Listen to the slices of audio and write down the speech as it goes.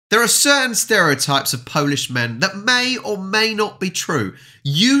There are certain stereotypes of Polish men that may or may not be true.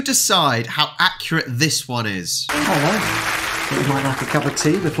 You decide how accurate this one is. Hello. Thought you might like a cup of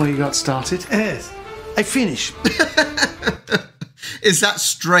tea before you got started. Yes, I finish. Is that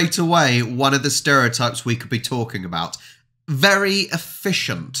straight away one of the stereotypes we could be talking about? Very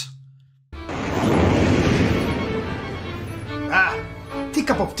efficient. Tea,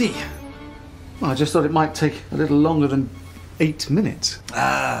 cup of tea. Well, I just thought it might take a little longer than 8 minutes.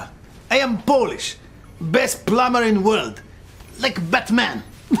 I am Polish. Best plumber in world. Like Batman.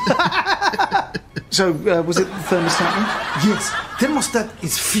 So, was it the thermostat? Yes, thermostat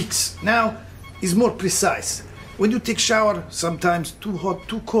is fixed. Now is more precise. When you take shower, sometimes too hot,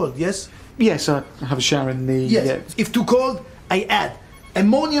 too cold, yes? Yes, I have a shower in the... Yes. If too cold, I add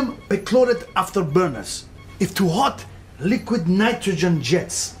ammonium perchlorate afterburners. If too hot, liquid nitrogen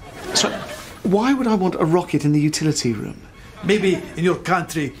jets. So, why would I want a rocket in the utility room? Maybe in your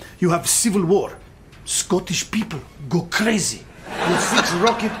country you have civil war. Scottish people go crazy. You fix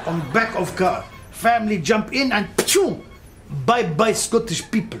rocket on back of car. Family jump in and pshoo! Bye-bye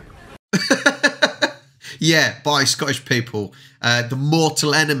Scottish people. Yeah, by Scottish people. The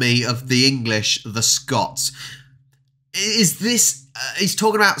mortal enemy of the English, the Scots. Is this... he's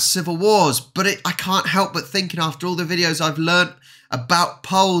talking about civil wars, but I can't help but thinking after all the videos I've learnt about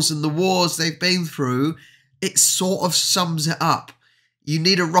Poles and the wars they've been through, it sort of sums it up. You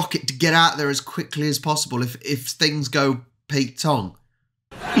need a rocket to get out there as quickly as possible if things go Pete Tong.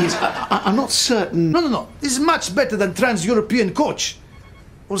 Yes, I'm not certain... No. It's much better than Trans-European coach.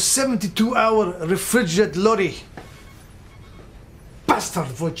 Or 72-hour refrigerated lorry. Bastard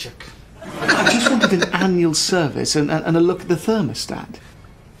Wojciech. I just wanted an annual service and a look at the thermostat.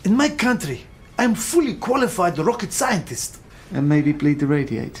 In my country, I'm fully qualified rocket scientist. And maybe bleed the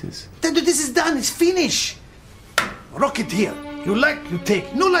radiators. Then this is done, it's finished. Rocket here. You like, you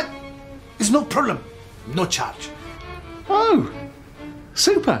take. No like, it's no problem. No charge. Oh,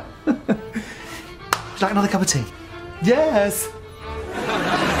 super. Would you like another cup of tea? Yes.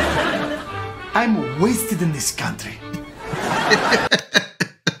 I'm wasted in this country.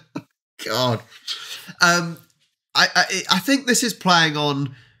 God. I think this is playing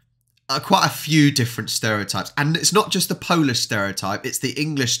on quite a few different stereotypes. And it's not just the Polish stereotype, it's the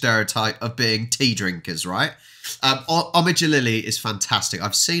English stereotype of being tea drinkers, right? Omid Djalili is fantastic.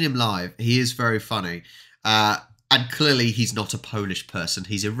 I've seen him live. He is very funny. And clearly he's not a Polish person.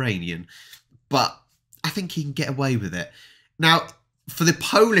 He's Iranian. But I think he can get away with it. Now, for the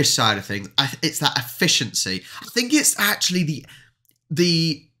Polish side of things, it's that efficiency. I think it's actually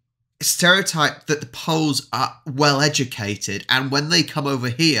the stereotype that the Poles are well educated, and when they come over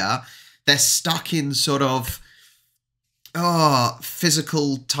here, they're stuck in sort of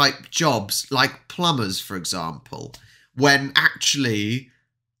physical type jobs like plumbers, for example, when actually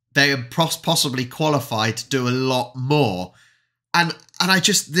they are possibly qualified to do a lot more. And I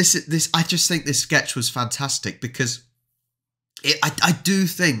just think this sketch was fantastic because I do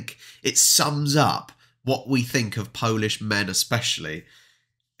think it sums up what we think of Polish men, especially.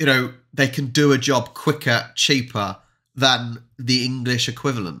 You know, they can do a job quicker, cheaper than the English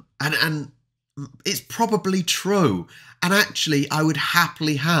equivalent. And it's probably true. And actually, I would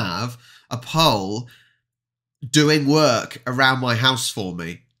happily have a Pole doing work around my house for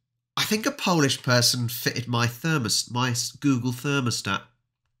me. I think a Polish person fitted my Google thermostat,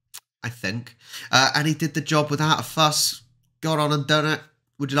 I think. And he did the job without a fuss. Got on and done it.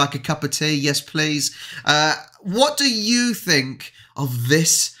 Would you like a cup of tea? Yes, please. What do you think of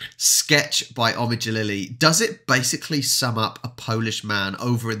this sketch by Omid Djalili? Does it basically sum up a Polish man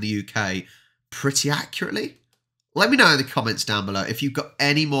over in the UK pretty accurately? Let me know in the comments down below. If you've got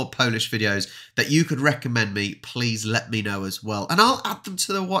any more Polish videos that you could recommend me, please let me know as well. And I'll add them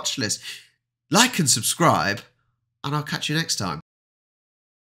to the watch list. Like and subscribe, and I'll catch you next time.